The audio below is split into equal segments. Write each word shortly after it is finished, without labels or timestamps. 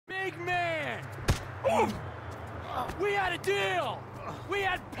We had a deal! We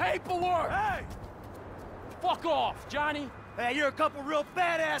had paperwork! Hey! Fuck off, Johnny! Hey, you're a couple real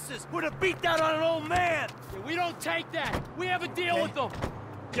badasses! Would have beat down on an old man! Yeah, we don't take that! We have a deal with them!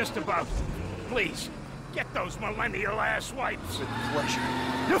 Just about. Please, get those millennial ass wipes. With pleasure.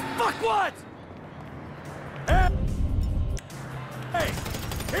 You fuckwads! Hey! Hey!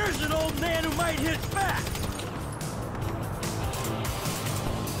 Here's an old man who might hit back!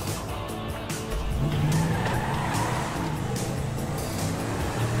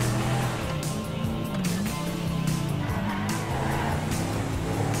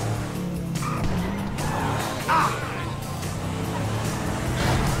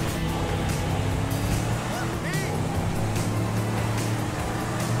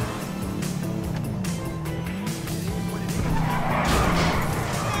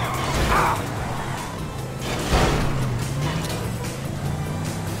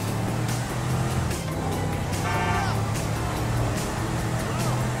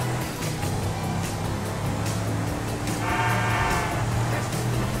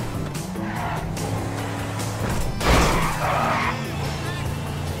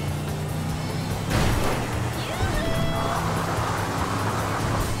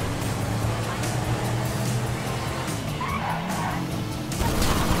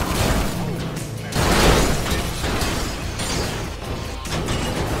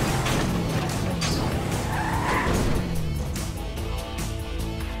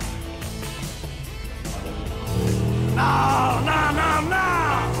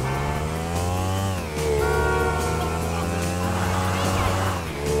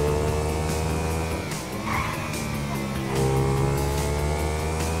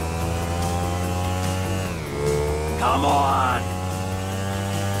 Come on!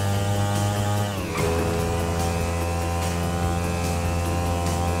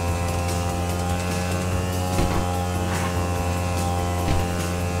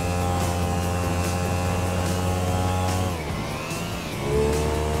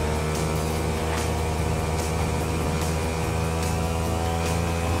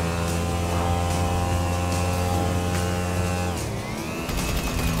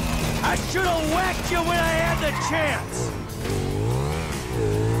 I should have whacked you when I had the chance!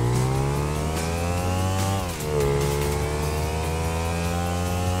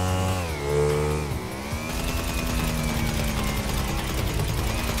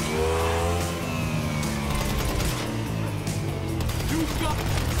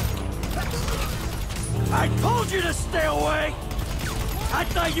 I told you to stay away! I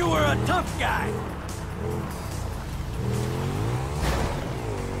thought you were a tough guy!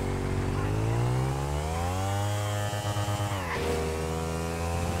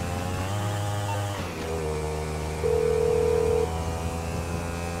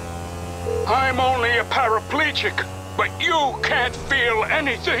 I'm only a paraplegic, but you can't feel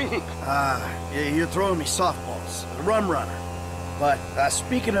anything. You're throwing me softballs. A rum runner. But,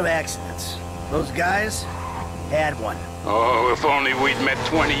 speaking of accidents, those guys had one. Oh, if only we'd met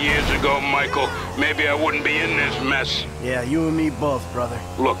 20 years ago, Michael. Maybe I wouldn't be in this mess. Yeah, you and me both, brother.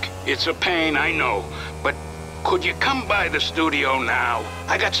 Look, it's a pain, I know, but could you come by the studio now?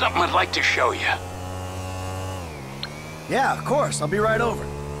 I got something I'd like to show you. Yeah, of course. I'll be right over.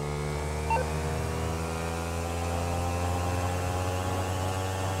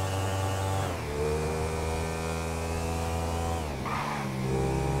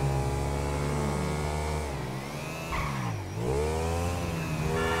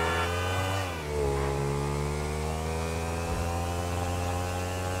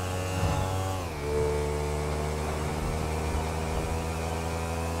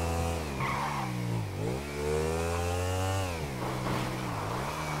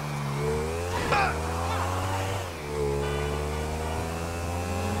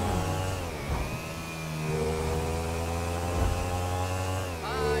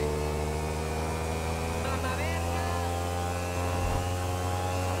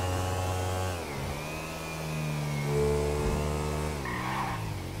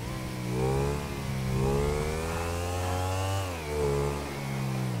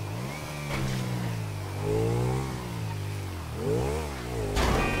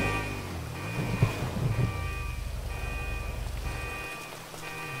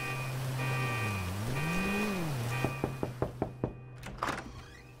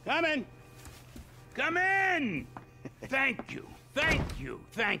 Come in. Come in! Thank you, thank you,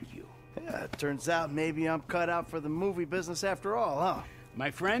 thank you. Yeah, it turns out maybe I'm cut out for the movie business after all, huh?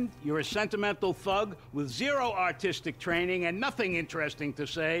 My friend, you're a sentimental thug with zero artistic training and nothing interesting to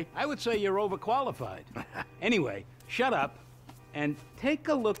say. I would say you're overqualified. Anyway, shut up and take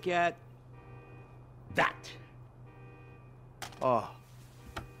a look at that. Oh.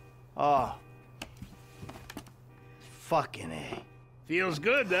 Oh. Fucking A. Feels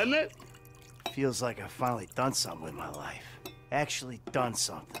good, doesn't it? Feels like I've finally done something with my life. Actually done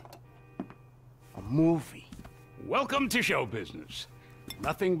something. A movie. Welcome to show business.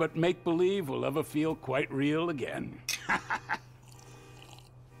 Nothing but make-believe will ever feel quite real again.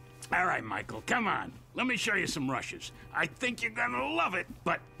 All right, Michael, come on. Let me show you some rushes. I think you're gonna love it,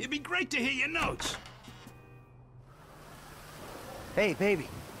 but it'd be great to hear your notes. Hey, baby.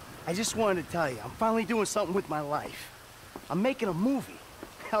 I just wanted to tell you, I'm finally doing something with my life. I'm making a movie.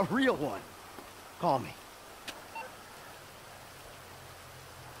 A real one. Call me.